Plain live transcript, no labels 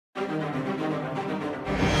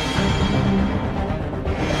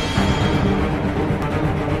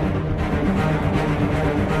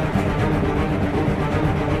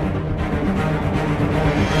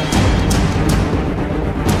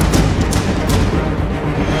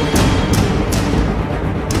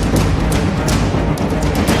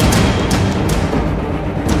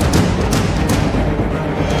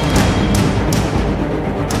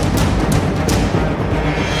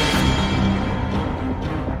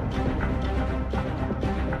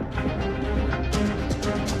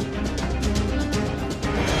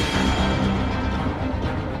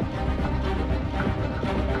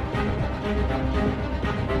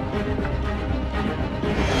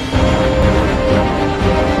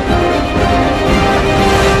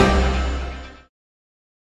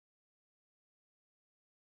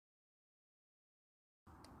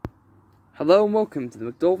Hello and welcome to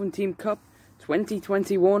the McDolphin Team Cup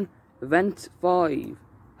 2021 Event 5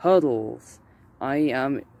 Hurdles. I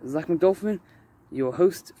am Zach McDolphin, your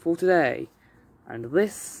host for today, and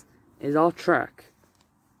this is our track.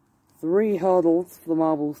 3 hurdles for the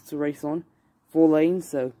marbles to race on, 4 lanes,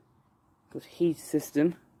 so got heat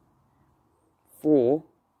system, 4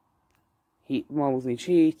 heat marbles in each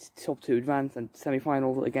heat, top 2 advance, and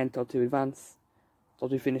semi-finals again top 2 advance, top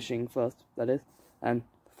 2 finishing first, that is, and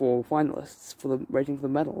 4 finalists for the rating for the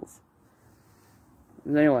medals.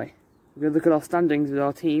 And anyway, we're going to look at our standings with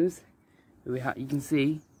our teams. You can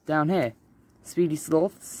see down here, Speedy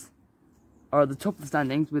Sloths are at the top of the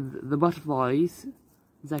standings with the Butterflies.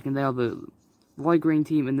 Second, they are the light green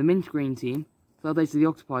team and the mint green team. Third place is the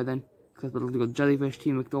Octopi then, because we've got Jellyfish,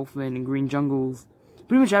 Team McDolphin, and Green Jungles.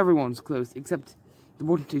 Pretty much everyone's close, except the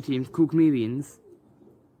bottom 2 teams, Cool Chameleons,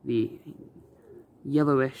 the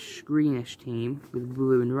yellowish, greenish team with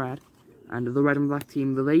blue and red, and the red and black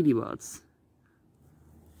team, the Ladybirds.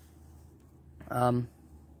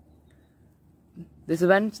 This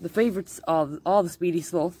event, the favourites are the Speedy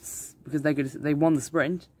Sloths because they won the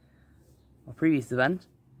sprint, our previous event.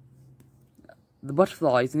 The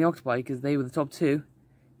Butterflies and the Octopi because they were the top 2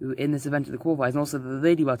 in this event at the qualifiers, and also the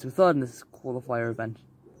Ladybirds were 3rd in this qualifier event.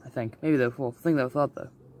 I think maybe they were 4th. I think they were 3rd though.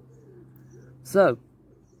 So,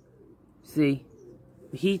 see.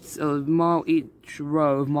 The heats of each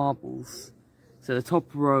row of marbles. So the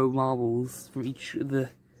top row marbles from each of the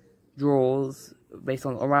draws based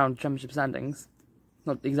on around championship standings,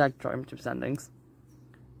 not the exact championship standings,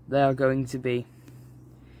 they are going to be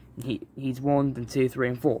in heats 1 and 2, 3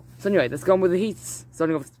 and 4. So anyway, let's go on with the heats,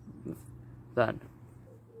 starting off then.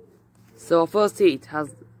 So our first heat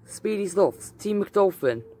has Speedy Sloths, Team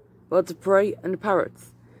McDolphin, Birds of Prey and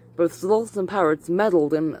Parrots. Both Sloths and Parrots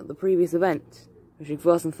medalled in the previous event, finishing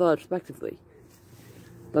 1st and 3rd respectively.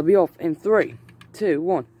 They'll be off in 3, 2,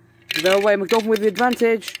 1. They're away, McDolphin with the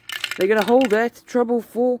advantage. They're going to hold it. Trouble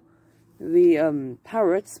for the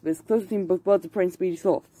Parrots, but it's close between both Birds of Prey and Speedy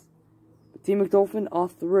Sloths. But Team McDolphin are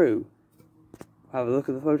through. Have a look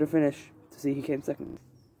at the photo finish to see who came second.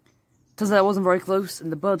 Turns out it wasn't very close,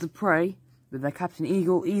 and the Birds of Prey, with their Captain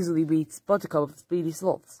Eagle, easily beats Buttercup of the Speedy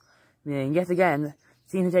Sloths. Meaning, yet again,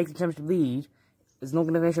 the team who takes the championship lead is not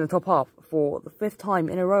going to finish in the top half for the 5th time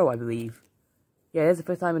in a row, I believe. Yeah, it's the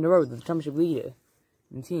 5th time in a row that the championship leader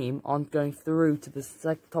and team aren't going through to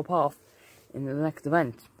the top half in the next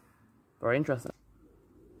event. Very interesting.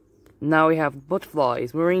 Now we have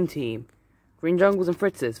Butterflies, Marine Team, Green Jungles and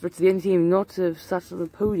Fritzes. Fritz is the only team not to have sat at the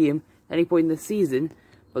podium at any point in this season,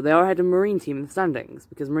 but they are ahead of Marine Team in the standings,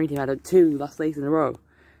 because Marine Team had 2 last place in a row.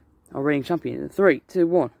 Our reigning champion in 3, 2,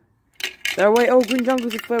 1. They're away. Oh, Green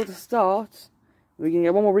Jungles have failed to start. We're going to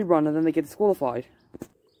get one more rerun and then they get disqualified.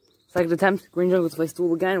 Second attempt, Green Jungles play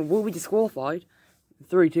stall again, will be disqualified.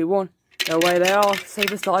 3, 2, 1. They're away, they are,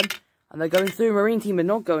 save this time. And they're going through. Marine Team are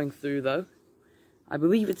not going through though. I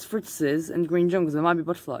believe it's Fritz's and Green Jungles, there might be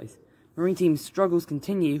Butterflies. Marine Team's struggles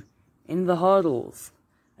continue in the hurdles.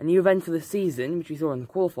 A new event for the season, which we saw in the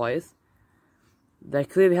qualifiers. They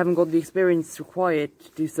clearly haven't got the experience required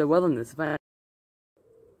to do so well in this event.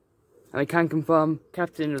 And I can confirm,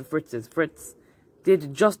 captain of the Fritz's, Fritz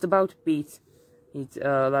did just about beat,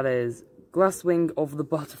 that is, Glasswing of the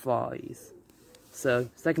Butterflies. So,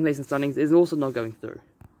 second place in standings is also not going through.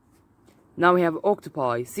 Now we have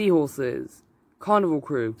Octopi, Seahorses, Carnival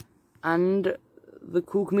Crew, and the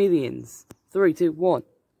Cool Chameleons. 3, 2, 1.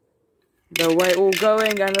 They're away all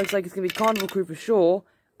going, and it looks like it's going to be Carnival Crew for sure,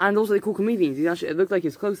 and also the Cool Chameleons. It looked like it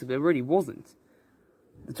was closer, but it really wasn't.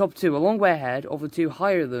 The top 2 a long way ahead of the 2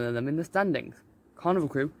 higher than them in the standings. Carnival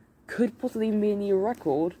Crew could possibly even be a new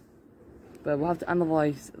record, but we'll have to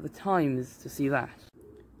analyse the times to see that.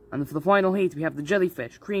 And for the final heat, we have the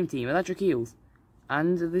Jellyfish, Cream Team, Electric Eels,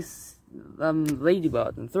 and this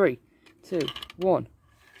Ladybird in 3, 2, 1.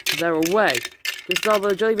 They're away. Good start by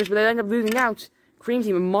the Jellyfish, but they end up losing out. Cream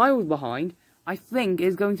Team, a mile behind, I think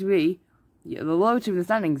is going to be the lower 2 in the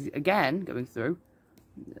standings again going through.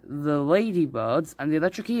 The Ladybirds and the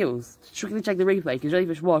Electric Eels. Strictly check the replay because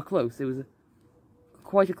Jellyfish were close. It was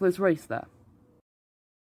quite a close race there.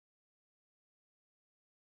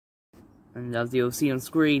 And as you'll see on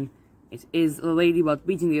screen, it is the Ladybirds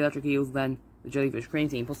beating the Electric Eels, then the Jellyfish Cream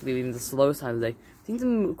Team, possibly even the slowest time of the day. Seeing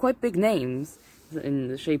some quite big names in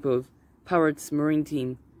the shape of Parrots, Marine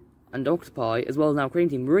Team, and Octopi, as well as now Cream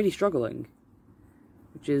Team, really struggling,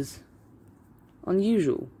 which is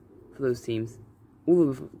unusual for those teams. All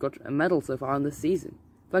of them have got a medal so far in this season.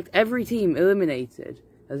 In fact, every team eliminated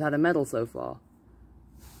has had a medal so far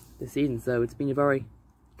this season, so it's been a very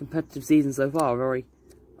competitive season so far, a very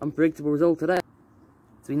unpredictable result today.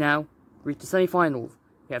 So we now reach the semi-finals.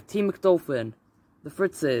 We have Team McDolphin, the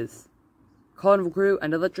Fritzes, Carnival Crew,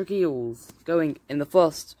 and Electric Eels going in the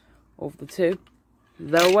first of the two.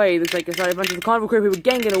 Their way looks like a side advantage of the Carnival Crew, who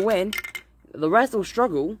again going to win. The rest will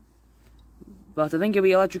struggle, but I think it'll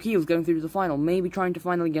be Electric Eels going through to the final, maybe trying to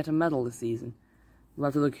finally get a medal this season. We'll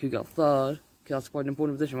have to look who got third, because that's quite an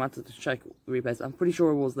important position. We'll have to check the replays. I'm pretty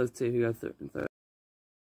sure it was those two who got third.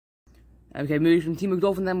 Okay, moving from Team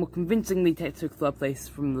McDolphin then, convincingly took third place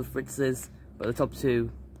from the Fritzes, but the top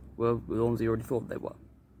two were the ones you already thought they were.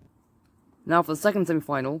 Now for the second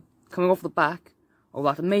semi-final, coming off the back of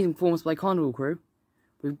that amazing performance by Carnival Crew,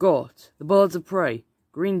 we've got the Birds of Prey,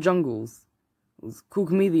 Green Jungles, Cool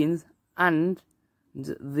Comedians, and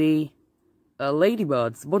the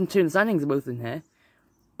Ladybirds. The bottom two in the standings are both in here.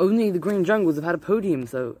 Only the Green Jungles have had a podium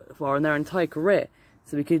so far in their entire career,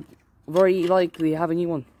 so we could very likely have a new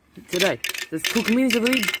one today. There's Cool Comedians of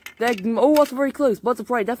the league. Oh, that's very close. Birds of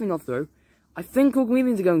Prey definitely not through. I think Cool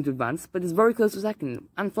Comedians are going to advance, but it's very close to second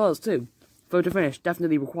and first too. Photo finish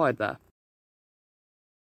definitely required there.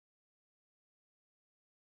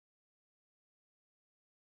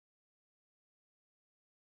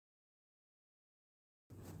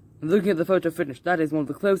 Looking at the photo finish, that is one of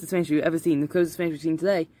the closest finishes you've ever seen, the closest finish we've seen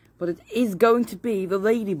today. But it is going to be the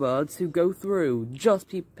Ladybirds who go through, just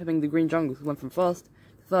pipping the Green Jungles, who went from first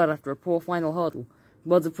to third after a poor final hurdle.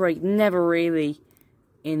 Birds of Prey never really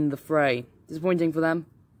in the fray. Disappointing for them,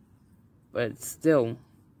 but it's still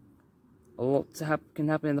a lot can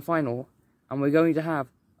happen in the final, and we're going to have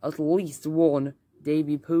at least one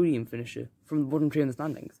debut podium finisher from the bottom three in the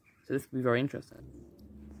standings. So this will be very interesting.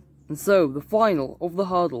 And so, the final of the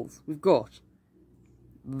hurdles, we've got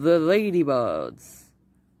the Ladybirds,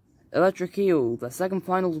 Electric Eels, their second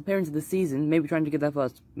finals appearance of the season, maybe trying to get their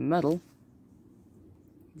first medal,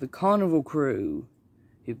 the Carnival Crew,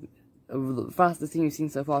 who are the fastest team we've seen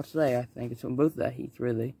so far today, I think. It's on both their heats,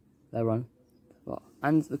 really, their run.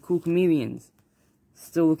 And the Cool Chameleons,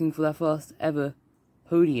 still looking for their first ever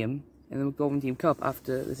podium in the McDolphin Team Cup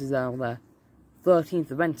after this is now their 13th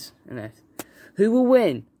event in it. Who will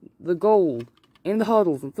win the gold in the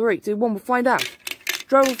hurdles in 3, 2, 1? We'll find out.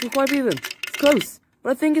 Struggles for quite even. It's close, but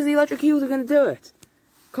I think it's the Electric Eels are going to do it.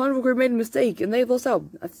 Carnival Crew made a mistake and they've lost out.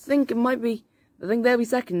 I think they'll be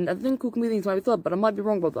second. I think Cool Chameleons might be third, but I might be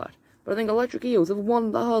wrong about that. But I think Electric Eels have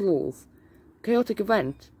won the hurdles. Chaotic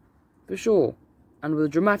event, for sure. And with a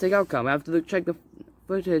dramatic outcome. I have to check the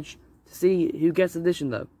footage to see who gets the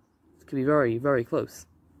edition, though. It could be very, very close.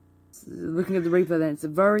 Looking at the replay then, it's a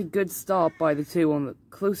very good start by the two on the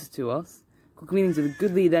closest to us. Cool Chameleons with a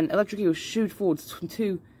good lead, then Electric Eels shoot forward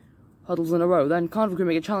 2 hurdles in a row. Then Carnival Crew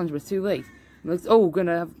make a challenge, but it's too late. Oh, we're going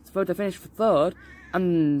to have photo finish for third.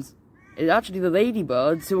 And it's actually the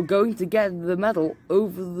Ladybirds who are going to get the medal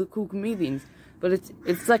over the Cool Comedians. But it's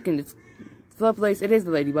second. It's third place, it is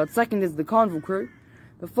the Ladybirds. Second is the Carnival Crew.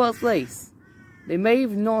 But first place, they may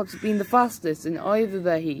have not been the fastest in either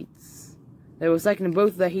their heats. They were second in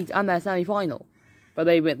both their heats and their semi-final. But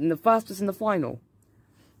they went in the fastest in the final.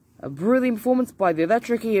 A brilliant performance by the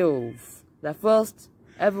Electric Eels. Their first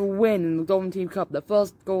ever win in the McDolphin Team Cup. Their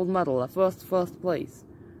first gold medal. Their first place.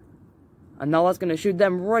 And now that's going to shoot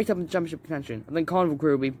them right up in the championship contention. I think Carnival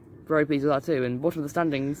Crew will be very pleased with that too. And bottom of the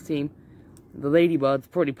standings team, the Ladybirds,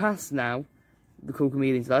 probably passed now the Cool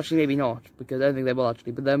Chameleons. Actually, maybe not, because I don't think they will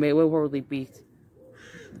actually. But they will probably beat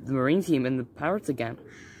the Marine team and the Parrots again.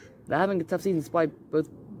 They're having a tough season despite both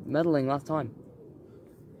medaling last time.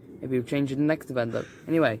 Maybe we'll change it in the next event though.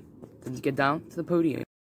 Anyway, let's get down to the podium.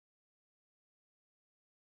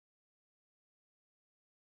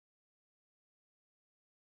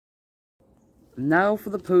 Now for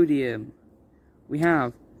the podium. We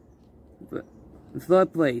have in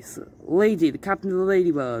third place, Lady, the captain of the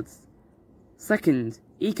Ladybirds. Second,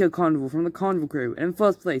 Eco Carnival from the Carnival Crew. And in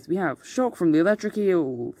first place, we have Shock from the Electric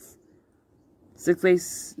Eels. Fifth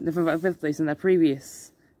place in their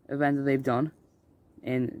previous event that they've done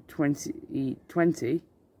in 2020.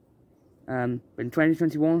 But in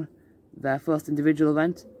 2021, their first individual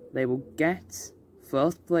event, they will get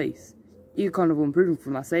first place. Eco Carnival improving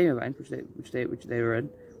from that same event, which they were in,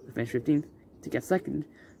 they finished 15th, to get second,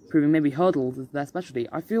 proving maybe hurdles is their specialty.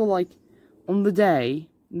 I feel like on the day,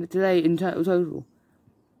 today in total,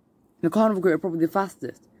 the Carnival Crew are probably the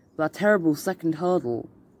fastest. But that terrible second hurdle,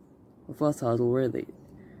 or first hurdle really,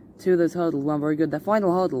 2 of those hurdles weren't very good. Their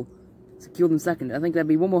final hurdle secured them second. I think there'd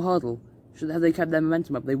be one more hurdle. Had they kept their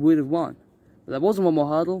momentum up, they would have won. But there wasn't one more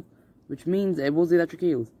hurdle, which means it was the Electric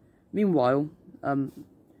Eels. Meanwhile,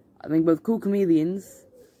 I think both Cool Chameleons,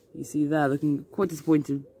 you see there, looking quite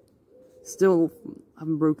disappointed, still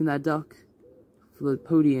haven't broken their duck for the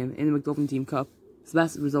podium in the McDolphin Team Cup. It's the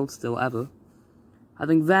best result still ever. I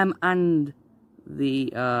think them and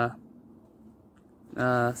the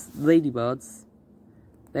Ladybirds,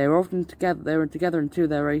 they were often together. They were together in 2 of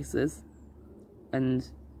their races, and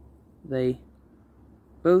they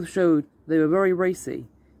both showed they were very racy.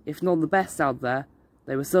 If not the best out there,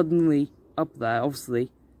 they were suddenly up there,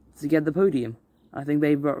 obviously, to get the podium. I think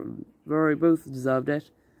they both deserved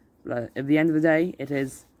it. But at the end of the day, it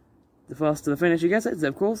is the first to the finish who gets it. So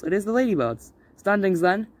of course, it is the Ladybirds. Standings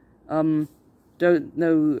then. Don't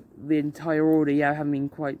know the entire order yet. I haven't been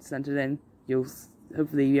quite centered in. You'll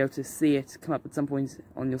hopefully be able to see it come up at some point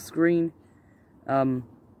on your screen.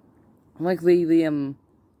 Likely the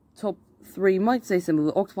top 3 might say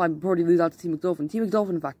similar. Octopi would probably lose out to Team McDolphin. Team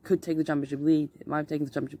McDolphin, in fact, could take the championship lead. It might have taken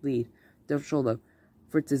the championship lead. Don't sure though.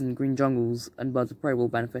 Fritz's and Green Jungles and Birds of Prey will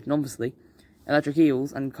benefit, and obviously, Electric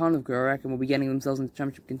Eels and Carnival, I reckon, will be getting themselves into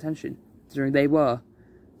championship contention, considering they were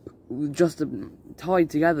just tied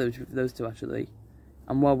together with those two actually,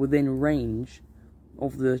 and while within range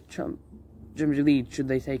of the championship lead, should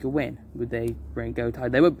they take a win, would they go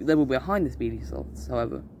tied? They will be behind the Speedy Sloths,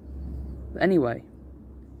 however. But anyway,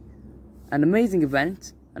 an amazing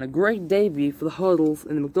event and a great debut for the hurdles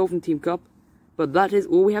in the McDolphin Team Cup, but that is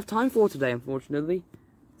all we have time for today, unfortunately.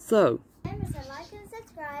 So, remember to like and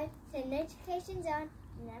subscribe, turn notifications on,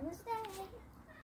 and namaste.